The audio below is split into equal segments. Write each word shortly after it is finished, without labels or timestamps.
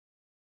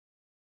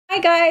Hi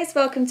guys,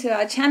 welcome to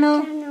our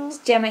channel. It's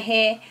Gemma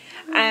here.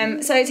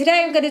 So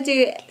today I'm going to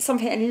do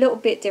something a little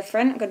bit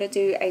different. I'm going to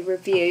do a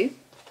review,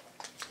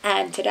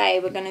 and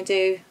today we're going to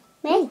do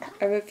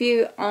a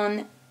review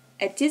on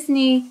a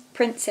Disney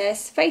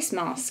princess face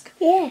mask.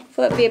 Yeah.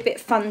 Thought it'd be a bit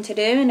fun to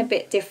do and a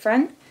bit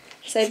different.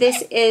 So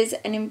this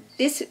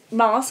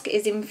mask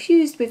is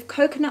infused with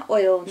coconut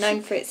oil,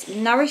 known for its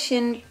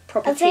nourishing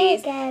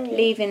properties,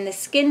 leaving the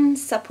skin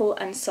supple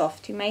and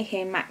soft. You may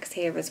hear Max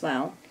here as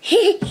well.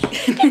 He's here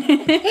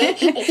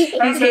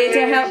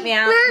to help me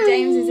out. Mommy.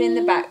 James is in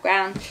the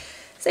background.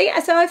 So yeah,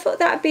 so I thought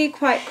that would be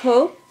quite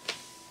cool.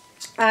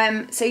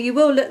 So you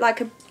will look like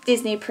a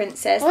Disney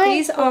princess.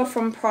 These are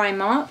from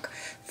Primark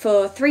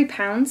for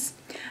 £3.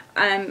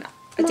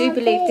 I do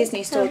believe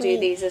Disney Store do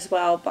these as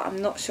well, but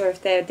I'm not sure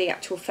if they're the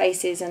actual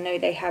faces. I know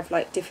they have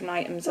like different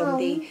items on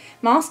the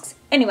masks.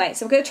 Anyway,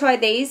 so I'm going to try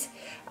these.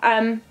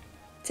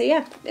 So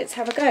yeah, let's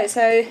have a go.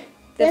 So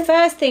the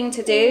first thing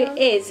to do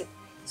is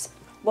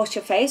wash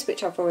your face,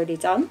 which I've already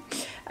done.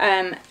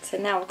 So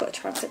now I've got to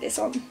try and put this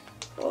on.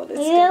 Oh, this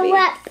is going to be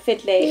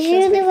fiddly. It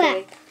feels really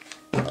gooey.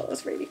 Oh,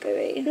 it's really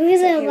gooey. So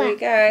here we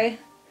go.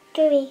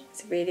 Gooey.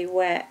 It's really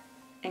wet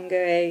and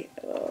gooey.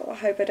 Oh, I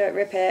hope I don't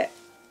rip it.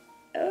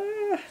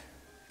 Oh.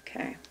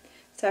 Okay,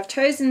 so I've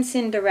chosen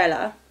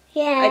Cinderella.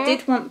 Yeah. I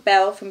did want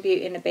Belle from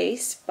Beauty and the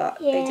Beast, but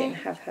they didn't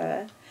have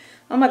her.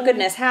 Oh my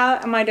goodness, how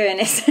am I doing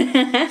this?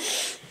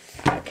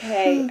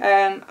 Okay,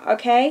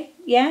 okay,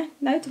 yeah,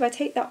 no, do I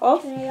take that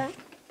off?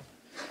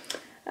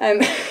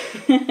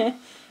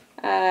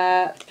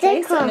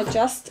 Place and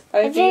adjust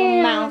over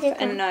your mouth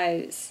and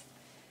nose.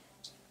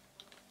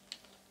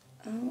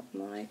 Oh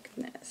my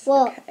goodness.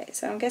 What? Okay,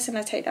 so I'm guessing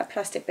I take that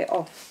plastic bit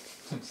off.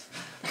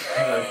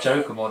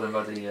 Joker more than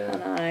bloody. I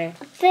know.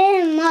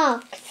 Been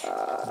marked.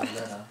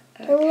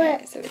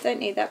 Okay, so we don't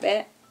need that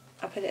bit.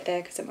 I'll put it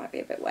there because it might be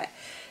a bit wet.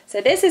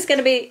 So this is going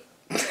to be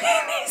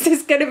this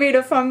is going to be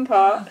the fun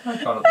part. I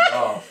can't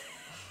laugh.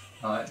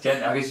 Alright,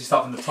 I guess you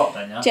start from the top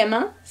then, yeah.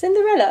 Gemma,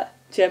 Cinderella.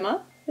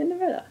 Gemma,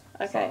 Cinderella.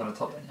 Okay. Start from the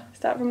top then, yeah.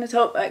 Start from the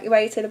top, work your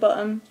way to the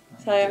bottom.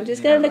 So I'm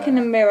just going to look in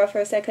the mirror for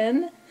a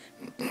second.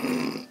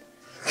 Looks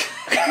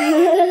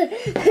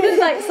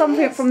like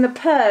something from The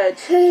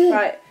Purge,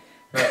 right?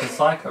 You're like a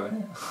psycho,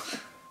 isn't it?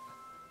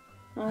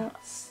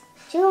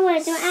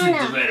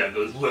 Cinderella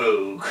goes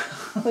rogue.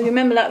 Well, you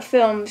remember that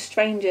film,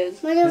 Strangers?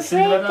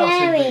 Cinderella.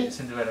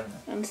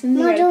 I'm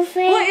Cinderella.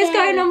 What is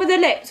going on with the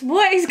lips?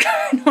 What is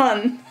going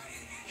on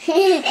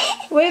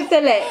with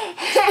the lips?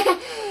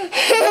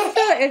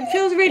 It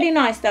feels really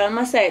nice though, I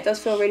must say. It does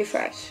feel really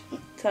fresh.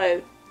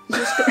 So, I'm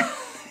just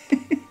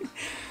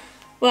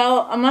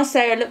well, I must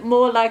say I look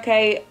more like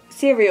a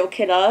serial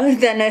killer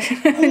than a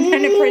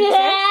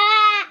princess.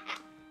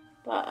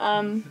 But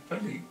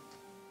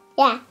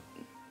yeah.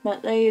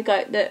 But there you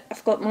go. Look,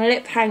 I've got my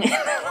lip hanging. You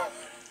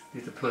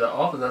have to pull that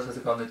off, or that's supposed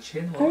to go on the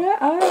chin? Or?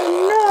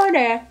 Oh no,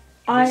 there.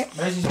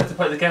 Maybe you just have to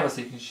put it together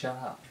so you can shut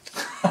up.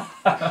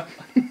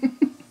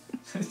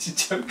 It's a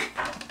joke.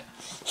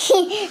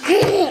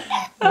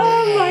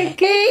 Oh my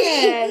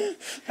goodness.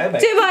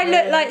 Do I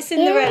look like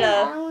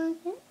Cinderella?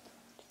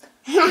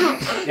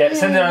 Yeah,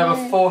 Cinderella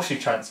before she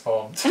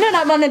transformed. I look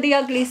like one of the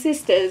ugly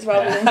sisters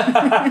rather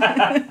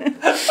than.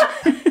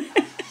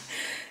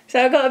 So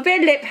I've got a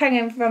bit of lip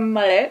hanging from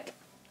my lip.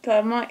 So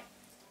I might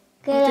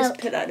just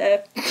put that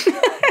there.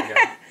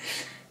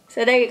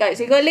 So there you go.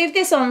 So you've got to leave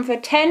this on for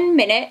 10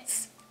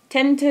 minutes.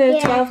 10 to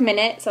 12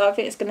 minutes. So I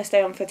think it's going to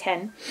stay on for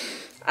 10.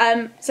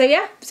 So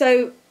yeah.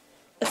 So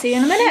I'll see you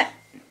in a minute.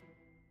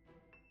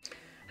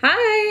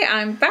 Hi,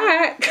 I'm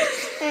back.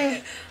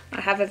 I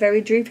have a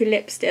very droopy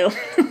lip still.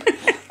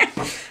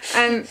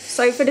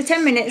 So for the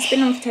 10 minutes, it's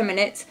been on for 10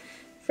 minutes.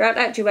 Throughout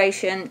that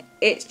duration,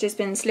 it's just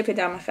been slipping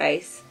down my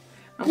face.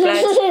 I'm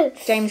glad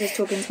James was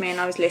talking to me and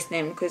I was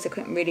listening because I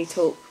couldn't really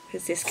talk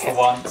because this kept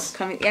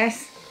coming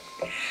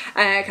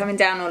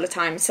down all the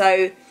time.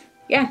 So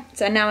yeah,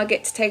 so now I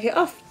get to take it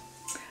off.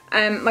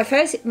 My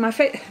face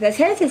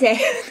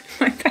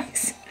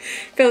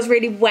feels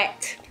really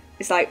wet.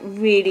 It's like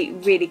really,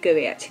 really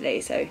gooey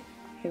actually. So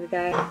here we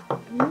go.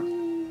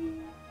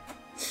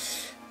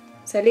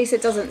 So at least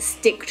it doesn't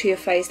stick to your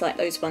face like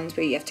those ones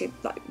where you have to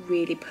like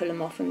really pull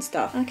them off and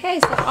stuff. Okay,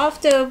 so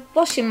after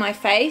washing my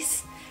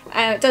face,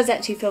 it does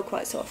actually feel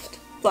quite soft,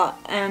 but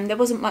there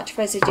wasn't much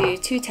residue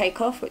to take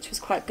off, which was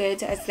quite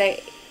good. As I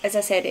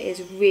said, it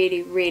is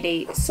really,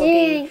 really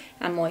soggy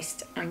and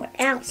moist and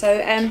wet. So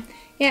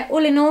yeah,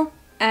 all in all,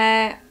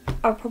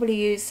 I'll probably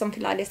use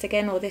something like this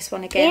again or this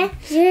one again.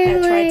 Try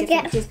a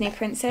different Disney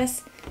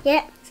princess.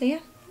 Yeah. So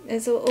yeah,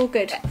 it's all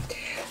good.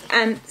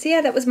 So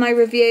yeah, that was my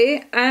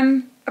review.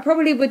 I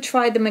probably would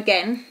try them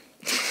again.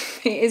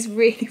 It is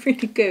really,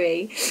 really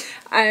gooey.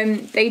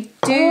 They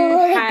do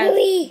have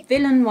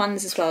villain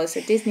ones as well,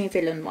 so Disney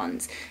villain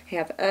ones. They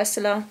have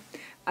Ursula,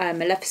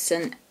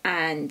 Maleficent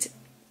and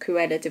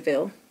Cruella de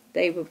Vil.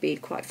 They would be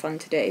quite fun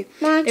to do.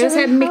 They also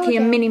have Mickey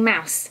and Minnie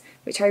Mouse,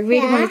 which I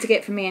really wanted to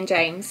get for me and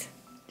James.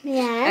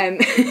 Yeah.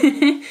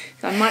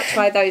 So I might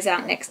try those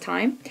out next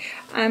time.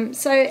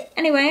 So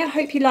anyway, I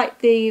hope you liked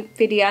the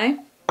video.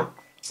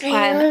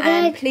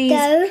 And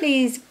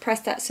please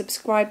press that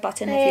subscribe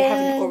button if you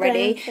haven't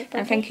already.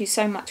 And thank you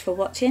so much for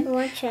watching.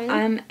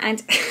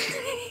 And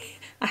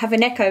I have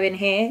an echo in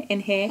here.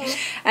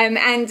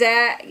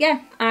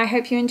 Yeah, I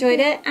hope you enjoyed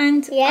it,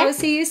 and I will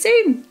see you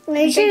soon.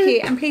 Thank you,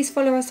 and please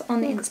follow us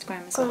on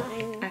Instagram as well.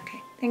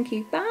 Okay, thank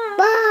you. Bye.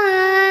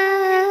 Bye.